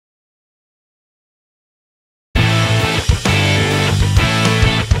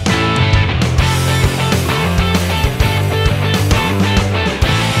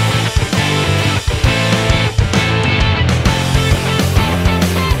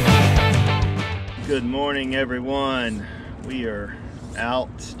Good morning, everyone. We are out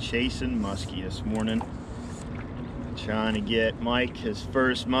chasing muskie this morning. Trying to get Mike his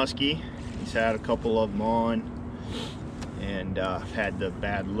first muskie. He's had a couple of them on, and had the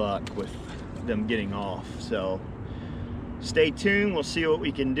bad luck with them getting off. So stay tuned, we'll see what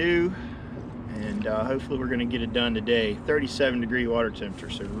we can do, and hopefully we're gonna get it done today. 37-degree water temperature,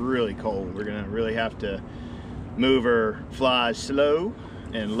 so really cold. We're gonna really have to move our flies slow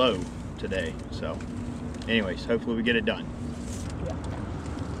and low today. So anyways, hopefully we get it done.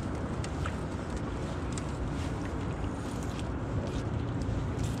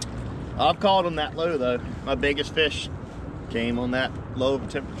 I've caught them that low though. My biggest fish came on that low of a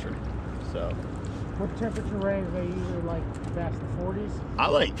temperature. So what temperature range they usually like past the 40s? I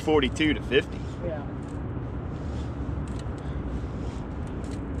like 42 to 50. Yeah.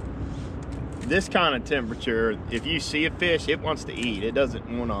 This kind of temperature, if you see a fish, it wants to eat. It doesn't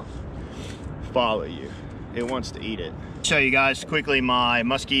want to follow you. It wants to eat it. Show you guys quickly my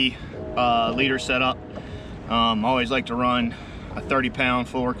muskie leader setup. I always like to run a 30-pound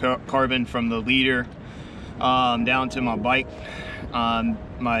fluorocarbon from the leader down to my bike.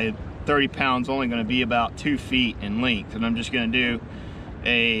 My 30 pounds only going to be about 2 feet in length, and I'm just going to do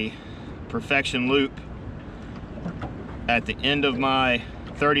a perfection loop at the end of my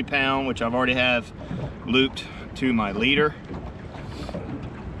 30-pound, which I've already have looped to my leader,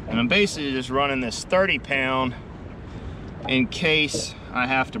 and I'm basically just running this 30-pound in case I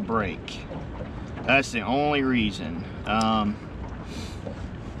have to break. That's the only reason.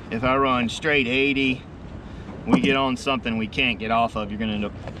 If I run straight 80, we get on something we can't get off of, you're gonna end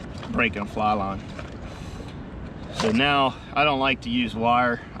up breaking a fly line. So now I don't like to use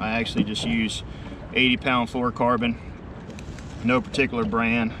wire. I actually just use 80-pound fluorocarbon, no particular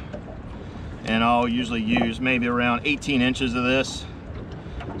brand, and I'll usually use maybe around 18 inches of this.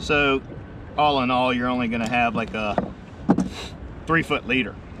 So all in all, you're only gonna have like a 3-foot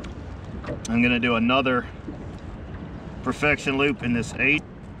leader. I'm gonna do another perfection loop in this 8,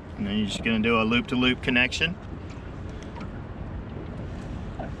 and then you're just gonna do a loop-to-loop connection.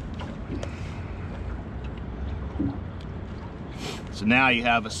 So now you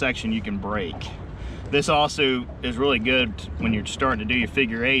have a section you can break. This also is really good when you're starting to do your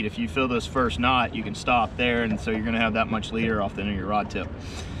figure 8. If you feel this first knot, you can stop there, and so you're gonna have that much leader off the end of your rod tip.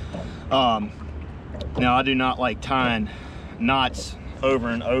 Now I do not like tying knots over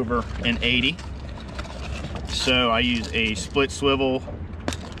and over in 80. So I use a split swivel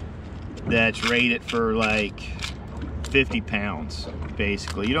that's rated for like 50 pounds,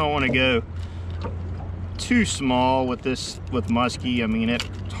 basically. You don't want to go too small with this, with muskie. I mean,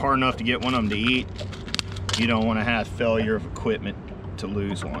 it's hard enough to get one of them to eat. You don't want to have failure of equipment to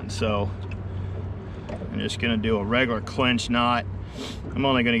lose one. So I'm just gonna do a regular clinch knot. I'm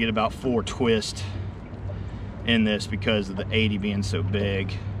only gonna get about 4 twists in this because of the 80 being so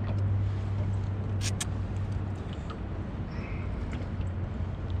big.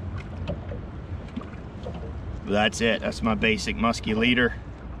 That's it. That's my basic muskie leader.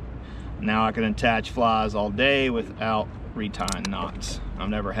 Now I can attach flies all day without retying knots. I've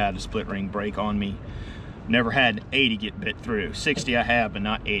never had a split ring break on me. Never had 80 get bit through. 60 I have, but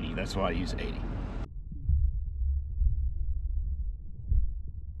not 80. That's why I use 80.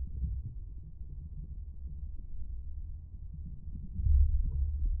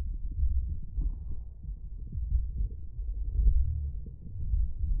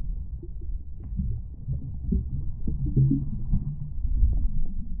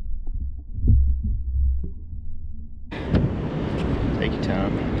 Take your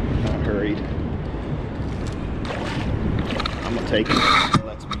time, not hurried. I'm gonna take it. It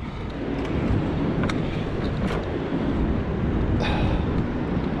lets me.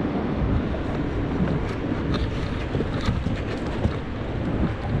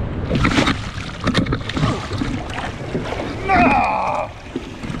 No!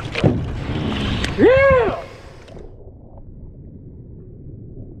 Yeah!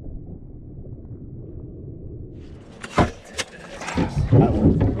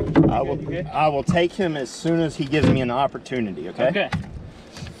 I will take him as soon as he gives me an opportunity, okay? Okay.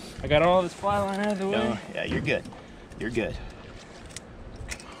 I got all this fly line out of the way. Yeah, you're good. You're good.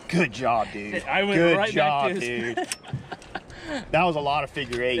 Good job, dude. I went good right job, back to dude. That was a lot of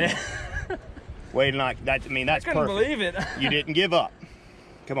figure 8. Wait, not that. I mean, that's perfect. I couldn't believe it. You didn't give up.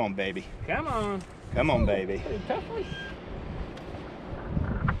 Come on, baby. Come on. Come on, baby. Tough one.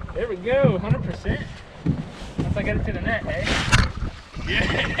 There we go, 100%. Once I get it to the net, hey?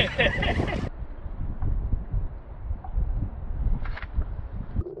 Yeah.